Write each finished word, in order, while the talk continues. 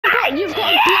What? You've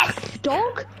got a black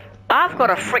dog? I've got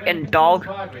a freaking dog.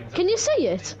 Can you see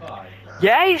it?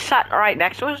 Yeah, he's sat right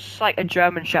next to us, like a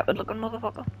German Shepherd looking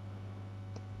motherfucker.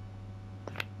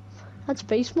 That's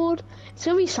beast mode. It's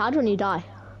gonna be sad when you die.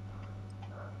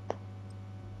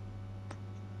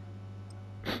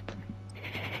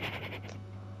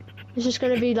 It's just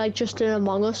gonna be like just an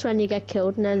Among Us when you get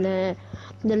killed, and then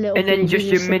the little. And then baby just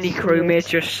your sits mini in it. crewmate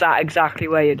just sat exactly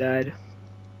where you died.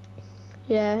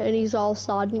 Yeah, and he's all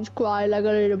sad and he's crying like a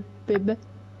little baby.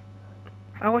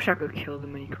 I wish I could kill the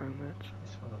mini crewmates.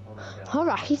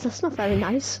 Alright, that's not very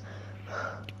nice.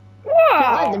 Wow!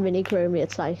 I like the mini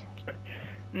crewmates, like.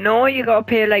 No, you gotta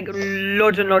pay like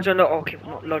loads and loads and loads. Okay,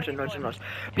 not loads and loads and loads.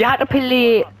 You had to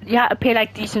pay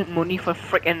like decent money for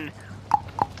freaking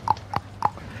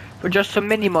for just some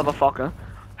mini motherfucker.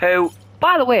 Who,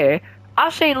 by the way,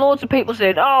 I've seen loads of people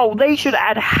saying, "Oh, they should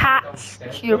add hats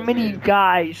to your mini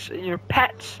guys, your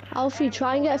pets." Alfie,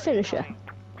 try and get a finisher.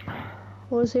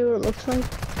 Wanna see what it looks like?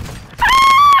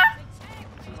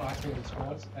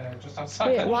 Just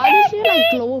outside. Wait, why did you like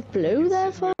glow up blue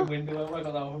there for? Window, I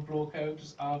got that one broke out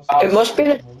just outside. It must be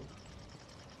the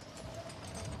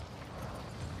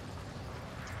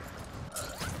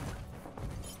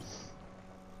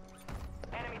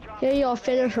Get your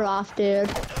finisher off, dude.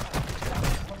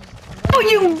 Oh,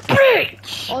 you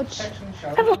bitch!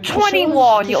 Oh, Level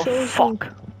 21, you shows fuck.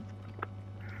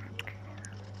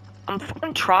 I'm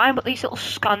fucking trying, but these little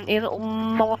scanty little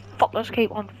motherfuckers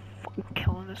keep on fucking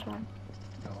killing this one.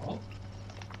 No.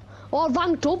 oh,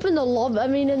 ranked up in the lobby. I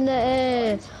mean, in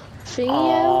the thingy.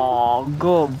 Oh,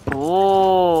 good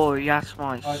boy. That's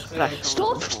my special.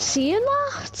 Stop little- seeing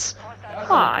that.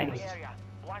 Why?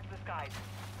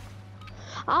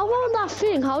 I want that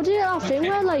thing. How do you get that thing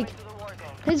where like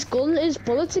his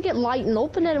bullets get lighting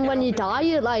up, and then when you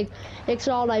die, it's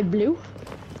all like blue.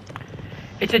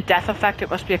 It's a death effect. It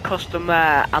must be a custom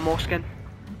ammo skin.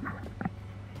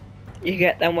 You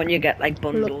get them when you get like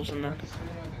bundles and that.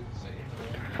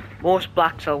 Most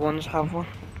Black Cell ones have one.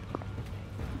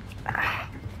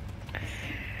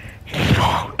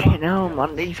 Fucking hell,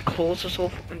 man. These clothes are so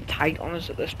fucking tight on us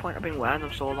at this point. I've been wearing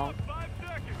them so long.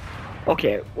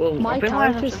 Okay, well, My I've been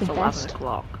wearing them character's since the 11 best.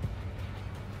 o'clock.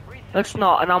 It's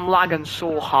not, and I'm lagging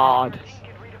so hard.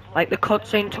 Like, the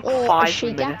cutscene took Oh, 5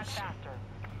 Shiga. minutes.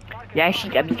 Yeah,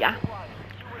 Shiga.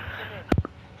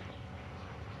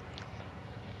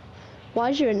 Why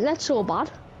is your internet so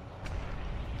bad?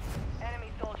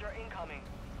 Enemy soldier incoming.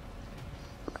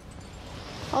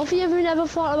 Have you ever never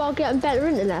thought about getting better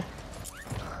internet?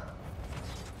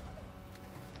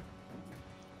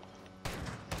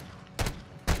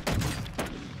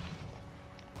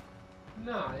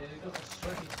 Nah, you got the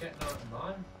sweat he's getting out of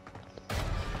mine.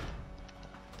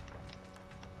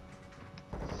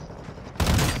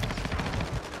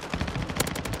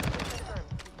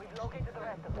 We've located the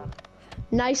rest of them.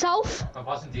 Nice, Alf. My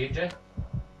boss in danger.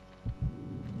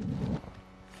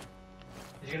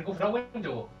 Is he gonna go for that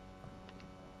window?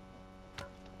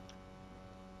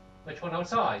 Which one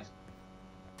outside?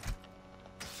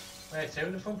 Where to?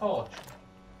 The front porch.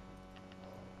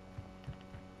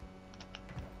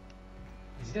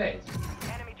 Is he dead?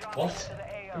 Enemy dropping What? into the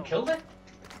AO. You killed it?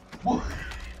 What?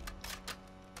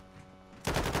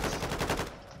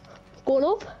 Going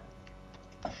up.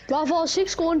 Bravo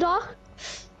 6 going dark.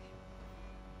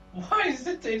 Why is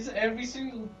it taking every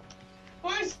single?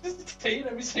 Why is this taking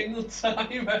every single time?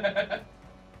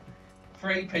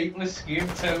 3 people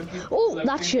escaped town. Oh,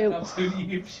 that's you.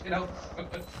 Absolutely shit out.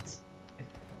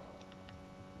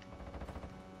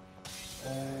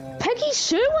 Peggy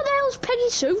Sue? What the hell's Peggy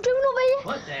Sue doing over here?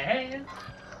 What the hell?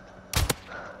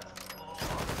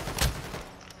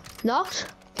 Knocked.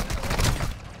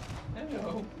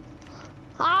 Hello.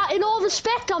 Ah, in all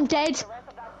respect, I'm dead. The rest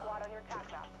of that squad on your tac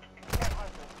map. Get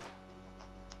hunted.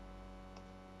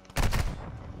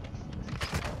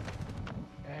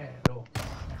 Hello.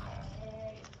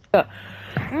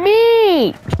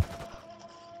 Me!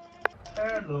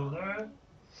 Hello there.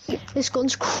 This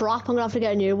gun's crap. I'm gonna have to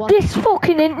get a new one. This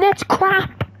fucking internet's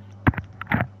crap!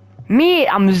 Mate,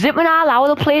 I'm zipping all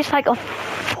over the place like a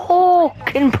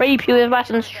fucking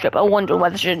prepubescent stripper, wondering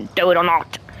whether she should do it or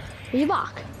not. Are you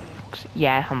back?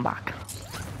 Yeah, I'm back.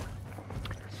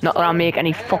 Not that I make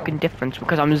any fucking difference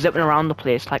because I'm zipping around the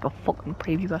place like a fucking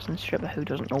prepubescent stripper who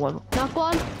doesn't know what. Knock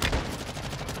one.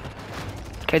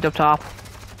 Kid up top.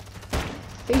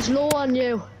 He's low on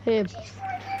you. Him.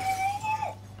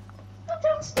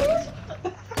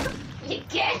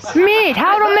 Mate,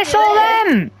 how did I miss all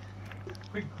them?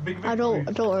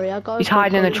 Don't worry. I got. He's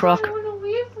hiding in the truck.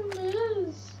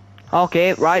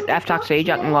 Okay, right, F-Tac Siege,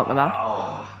 I can work with that.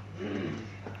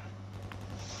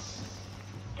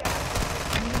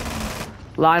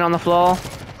 Lying on the floor.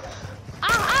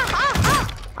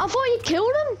 I thought you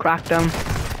killed him. Cracked him.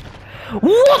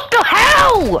 What the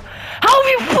hell? How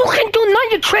have you fucking done that,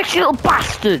 you tricksy little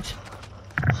bastard?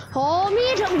 Oh,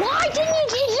 man, why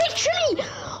didn't you literally...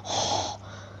 Oh,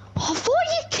 I thought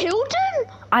you killed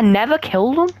him. I never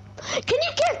killed him. Can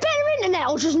you get better internet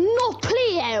or just not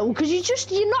play out? Because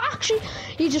you're not actually...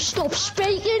 You just stop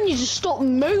speaking, you just stop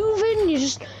moving, you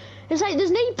just... It's like,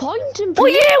 there's no point in Well,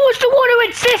 playing. yeah, was the one who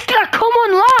insisted I come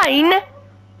online.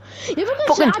 Yeah,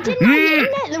 because Fucking- I didn't know the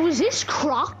internet there was this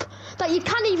crap that you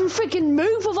can't even freaking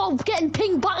move without getting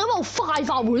pinged back in about 5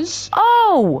 hours.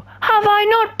 Oh, have I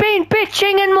not been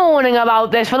bitching and moaning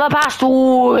about this for the past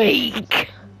week?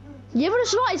 Yeah, but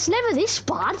it's never this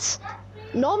bad.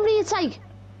 Normally it's like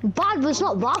bad, but it's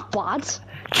not that bad.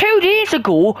 2 days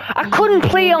ago, I couldn't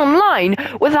play online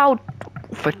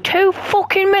for 2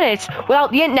 fucking minutes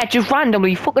without the internet just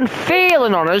randomly fucking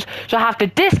failing on us, so I have to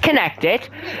disconnect it,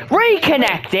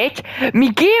 reconnect it,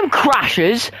 me game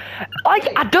crashes,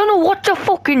 I don't know what to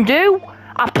fucking do.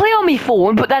 I play on my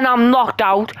phone, but then I'm knocked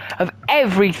out of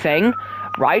everything,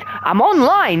 right? I'm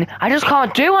online, I just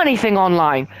can't do anything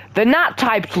online. The NAT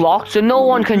type's locked, so no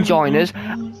one can join us.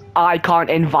 I can't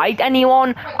invite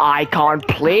anyone, I can't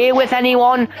play with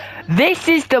anyone. This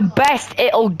is the best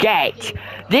it'll get.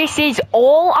 This is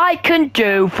all I can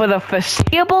do for the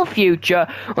foreseeable future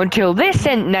until this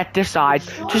internet decides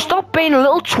to stop being a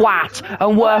little twat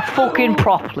and work fucking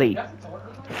properly.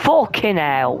 Fucking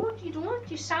hell. You don't.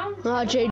 You sound. Jay